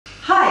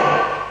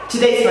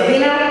Today for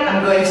dinner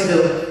I'm going to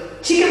do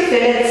chicken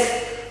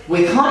fillets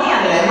with honey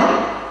and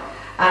lemon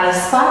and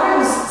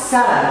asparagus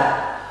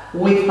salad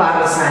with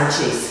parmesan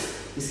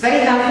cheese. It's very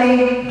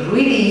healthy,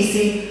 really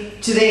easy.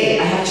 Today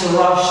I have to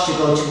rush to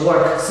go to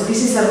work, so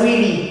this is a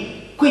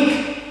really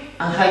quick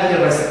and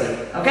healthy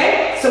recipe.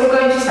 Okay? So we're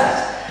going to start.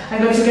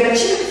 I'm going to get a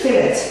chicken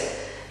fillet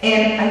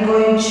and I'm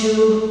going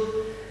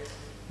to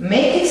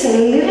make it a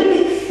little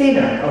bit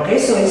thinner. Okay?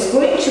 So it's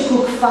going to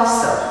cook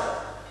faster.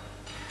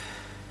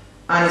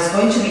 And it's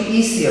going to be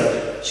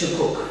easier to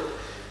cook.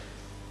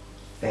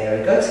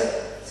 Very good.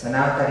 So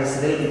now that is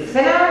a little bit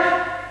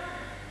thinner.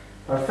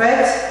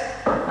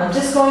 Perfect. I'm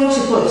just going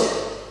to put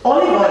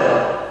olive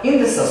oil in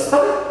the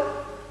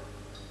saucepan.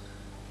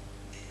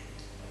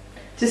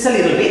 Just a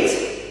little bit.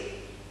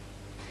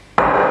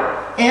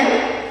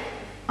 And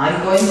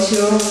I'm going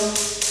to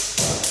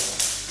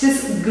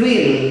just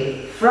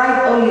grill,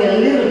 fry only a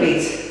little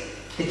bit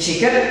the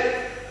chicken.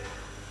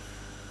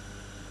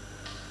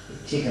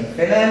 Chicken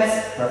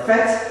fillets,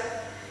 perfect.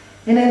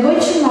 And I'm going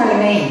to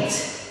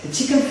marinate the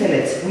chicken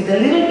fillets with a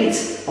little bit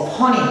of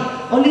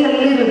honey, only a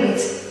little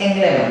bit, and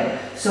lemon.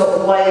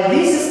 So while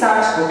this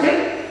starts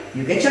cooking,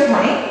 you get your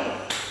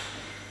honey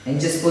and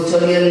just put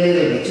only a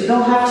little bit. You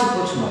don't have to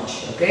put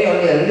much, okay?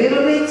 Only a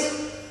little bit.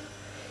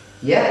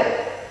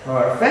 Yeah,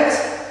 perfect.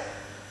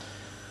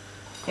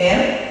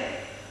 And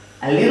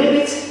a little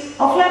bit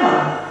of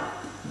lemon.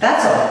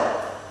 That's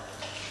all.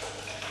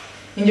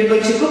 And you're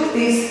going to cook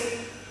this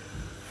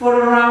for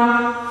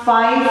around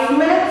 5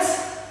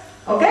 minutes,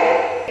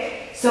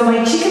 okay? So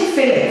my chicken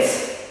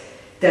fillets,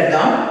 they're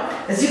done.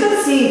 As you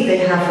can see, they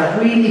have a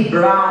really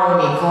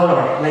browny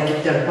color, like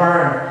if they're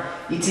burned.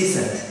 It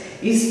isn't.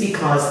 It's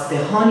because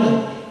the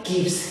honey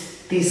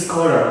gives this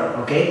color,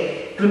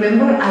 okay?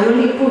 Remember, I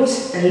only put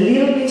a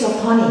little bit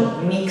of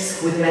honey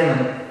mixed with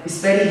lemon. It's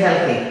very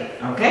healthy,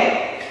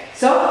 okay?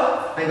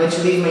 So, I'm going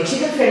to leave my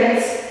chicken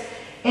fillets,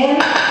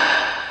 and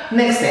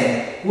next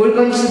thing, we're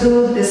going to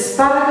do the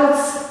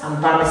asparagus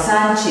and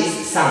parmesan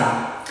cheese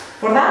salad.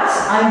 For that,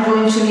 I'm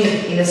going to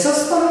need in a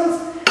saucepan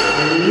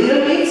a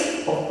little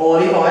bit of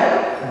olive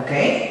oil,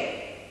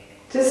 okay?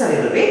 Just a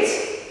little bit,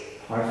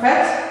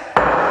 perfect.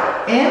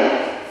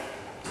 And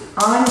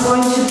I'm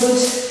going to put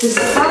the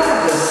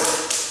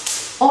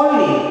asparagus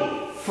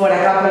only for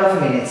a couple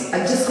of minutes.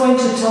 I'm just going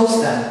to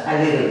toast them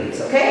a little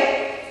bit,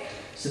 okay?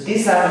 So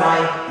these are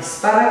my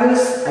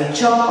asparagus. I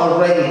chopped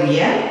already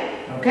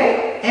bien,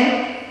 okay?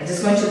 And I'm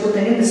just going to put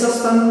them in the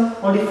saucepan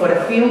only for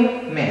a few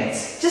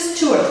minutes. Just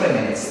 2 or 3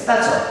 minutes,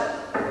 that's all.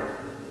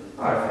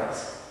 Perfect,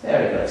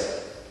 very good.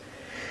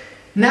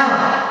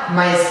 Now,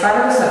 my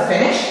asparagus are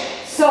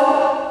finished,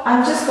 so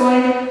I'm just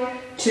going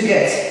to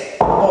get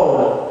a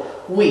bowl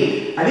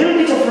with a little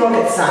bit of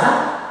rocket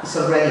salad. It's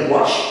already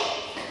washed.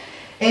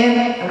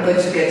 And I'm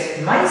going to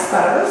get my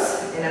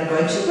asparagus and I'm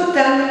going to put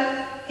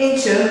them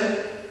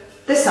into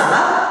the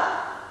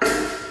salad.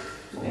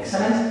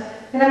 Excellent.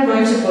 And I'm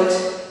going to put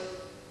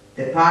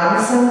the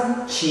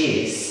parmesan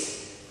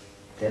cheese.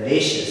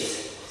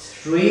 Delicious.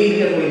 It's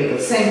really, really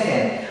good. Same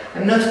thing.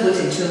 I'm not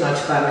putting too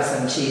much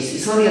parmesan cheese.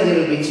 It's only a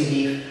little bit to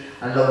give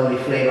a lovely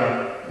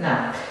flavor.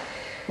 Now,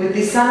 with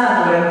this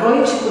salad, what I'm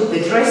going to put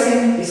the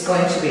dressing is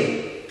going to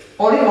be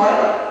olive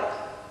oil.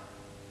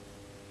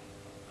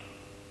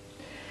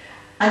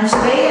 And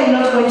today I'm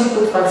not going to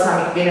put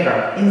balsamic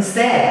vinegar.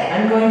 Instead,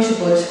 I'm going to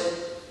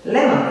put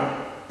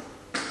lemon.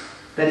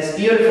 That is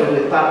beautiful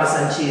with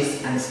parmesan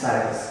cheese and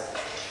asparagus.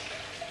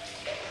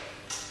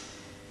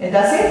 And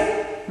that's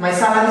it. My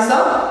salad is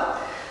done.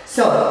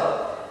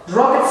 So,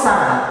 rocket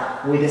salad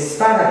with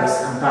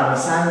asparagus and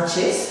parmesan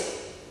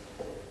cheese,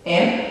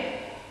 and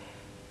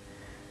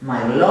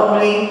my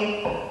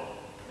lovely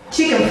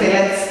chicken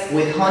fillets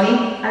with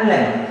honey and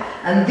lemon.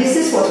 And this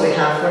is what we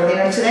have for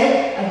dinner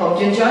today. I hope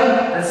you enjoy.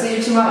 I'll see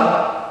you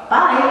tomorrow.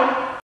 Bye!